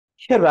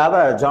Here we have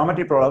a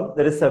geometry problem.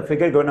 There is a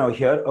figure given over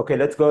here. Okay,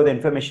 let's go with the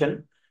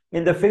information.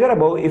 In the figure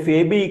above, if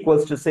AB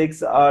equals to 6,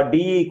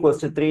 DE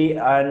equals to 3,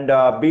 and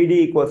BD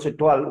equals to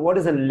 12, what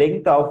is the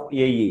length of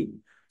AE?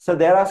 So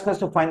they're asking us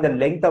to find the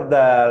length of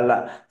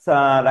the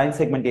line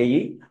segment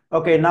AE.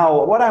 Okay,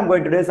 now what I'm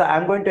going to do is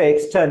I'm going to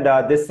extend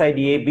this side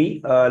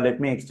AB. Let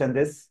me extend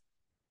this.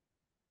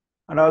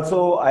 And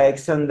also I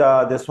extend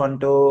this one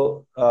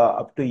to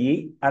up to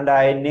E, and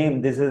I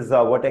name this is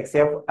vertex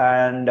F,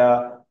 and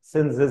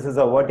since this is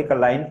a vertical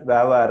line, we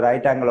have a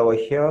right angle over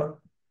here.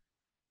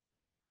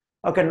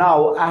 Okay,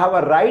 now I have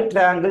a right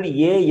triangle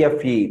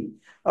AFE.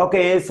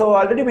 Okay, so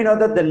already we know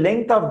that the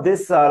length of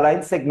this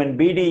line segment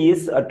BD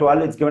is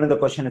 12. It's given in the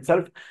question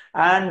itself,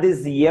 and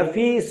this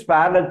FE is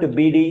parallel to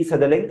BD, so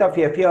the length of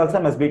FE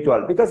also must be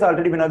 12, because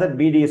already we know that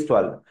BD is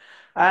 12.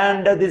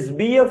 And this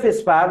BF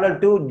is parallel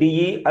to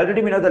DE.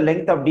 Already we know the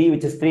length of D,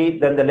 which is 3.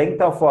 Then the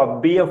length of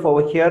BF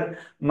over here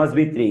must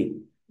be 3.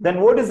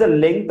 Then what is the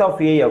length of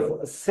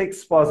AF?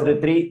 6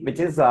 positive 3, which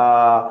is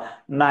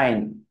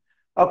 9.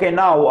 Okay,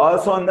 now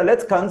also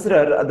let's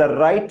consider the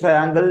right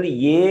triangle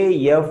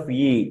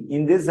AFE.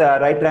 In this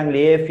right triangle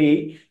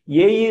AFE,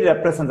 AE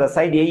represents the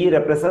side AE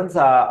represents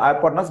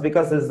hypotenuse,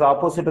 because this is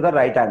opposite to the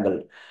right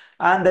angle.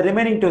 And the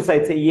remaining two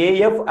sides,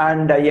 AF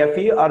and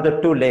FE, are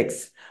the two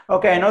legs.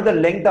 Okay, I know the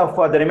length of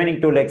the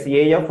remaining two legs.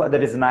 AF,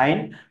 that is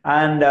 9,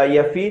 and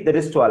FE, that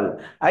is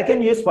 12. I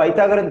can use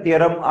Pythagorean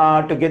theorem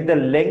to get the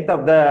length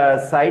of the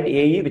side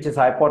AE, which is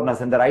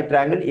hypotenuse, in the right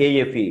triangle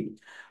AFE.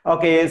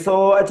 Okay,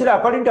 so actually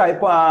according to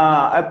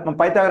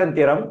Pythagorean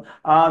theorem,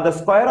 the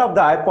square of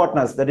the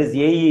hypotenuse, that is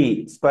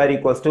AE square,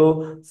 equals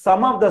to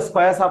sum of the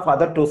squares of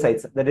other two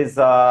sides, that is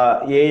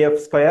AF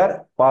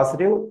square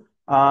positive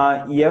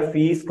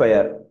FE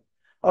square.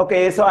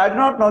 Okay, so I do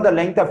not know the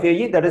length of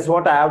AE, that is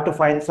what I have to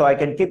find, so I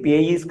can keep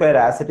AE square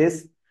as it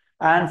is.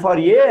 And for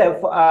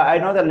AF, I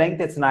know the length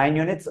is 9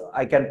 units.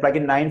 I can plug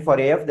in 9 for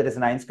AF, that is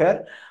 9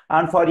 square.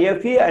 And for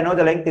FE, I know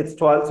the length is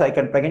 12, so I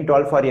can plug in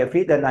 12 for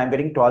FE, then I'm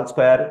getting 12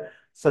 square.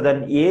 So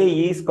then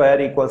AE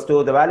square equals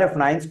to, the value of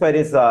 9 square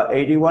is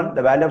 81,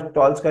 the value of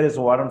 12 square is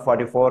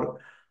 144.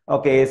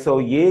 Okay,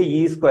 so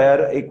AE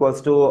square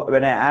equals to,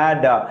 when I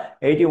add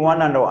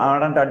 81 and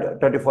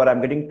 124,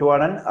 I'm getting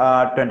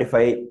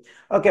 225.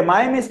 Okay,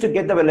 my aim is to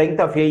get the length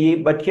of AE,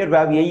 but here we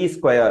have AE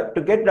square.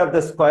 To get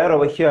the square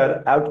over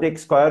here, I have to take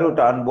square root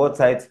on both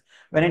sides.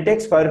 When it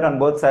takes square root on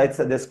both sides,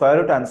 the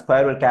square root and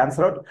square will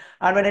cancel out.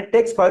 And when it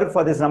takes square root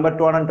for this number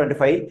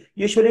 225,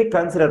 usually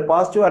consider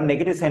positive or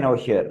negative sign over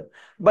here.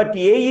 But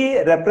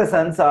AE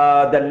represents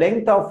the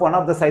length of one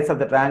of the sides of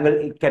the triangle.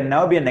 It can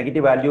never be a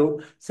negative value.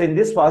 So in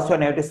this positive or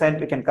negative sign,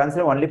 we can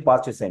consider only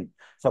positive sign.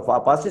 So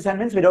for positive sign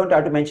means we don't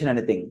have to mention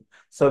anything.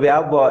 So we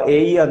have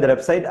AE on the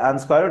left side,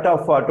 and square root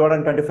of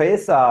 225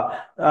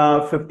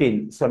 is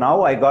 15. So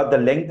now I got the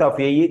length of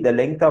AE. The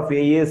length of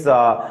AE is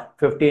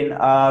 15.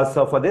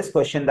 So for this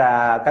question,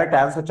 the correct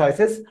answer choice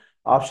is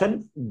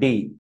option D.